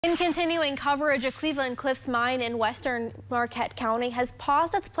In continuing coverage, a Cleveland Cliffs mine in western Marquette County has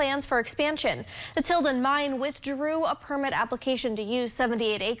paused its plans for expansion. The Tilden Mine withdrew a permit application to use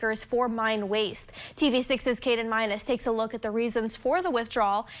 78 acres for mine waste. TV6's Tilden Mine takes a look at the reasons for the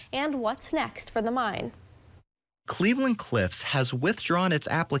withdrawal and what's next for the mine. Cleveland Cliffs has withdrawn its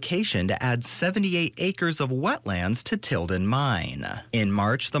application to add 78 acres of wetlands to Tilden Mine. In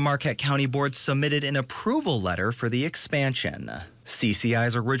March, the Marquette County Board submitted an approval letter for the expansion.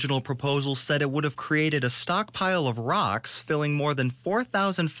 CCI's original proposal said it would have created a stockpile of rocks filling more than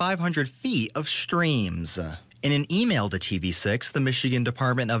 4,500 feet of streams. In an email to TV6, the Michigan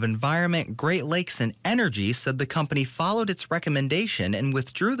Department of Environment, Great Lakes and Energy said the company followed its recommendation and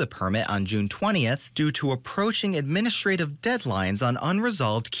withdrew the permit on June 20th due to approaching administrative deadlines on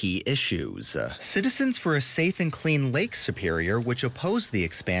unresolved key issues. Citizens for a Safe and Clean Lake Superior, which opposed the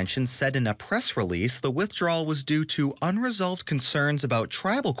expansion, said in a press release the withdrawal was due to unresolved concerns about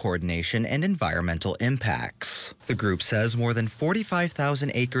tribal coordination and environmental impacts. The group says more than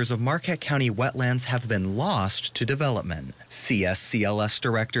 45,000 acres of Marquette County wetlands have been lost to development. CSCLS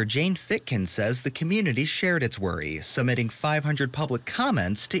Director Jane Fitkin says the community shared its worry, submitting 500 public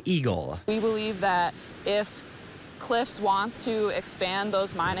comments to Eagle. We believe that if Cliffs wants to expand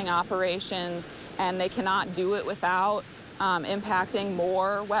those mining operations and they cannot do it without impacting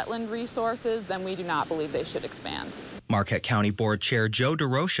more wetland resources, then we do not believe they should expand. Marquette County Board Chair Joe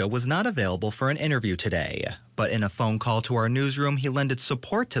DeRocha was not available for an interview today, but in a phone call to our newsroom, he lended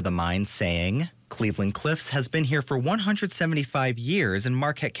support to the mine, saying, "Cleveland Cliffs has been here for 175 years, and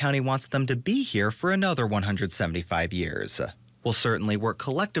Marquette County wants them to be here for another 175 years. We'll certainly work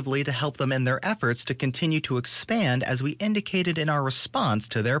collectively to help them in their efforts to continue to expand, as we indicated in our response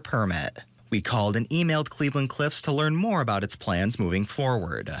to their permit." We called and emailed Cleveland Cliffs to learn more about its plans moving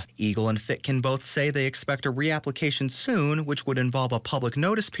forward. Eagle and Fitkin both say they expect a reapplication soon, which would involve a public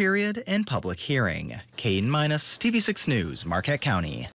notice period and public hearing. Tilden Mine, TV6 News, Marquette County.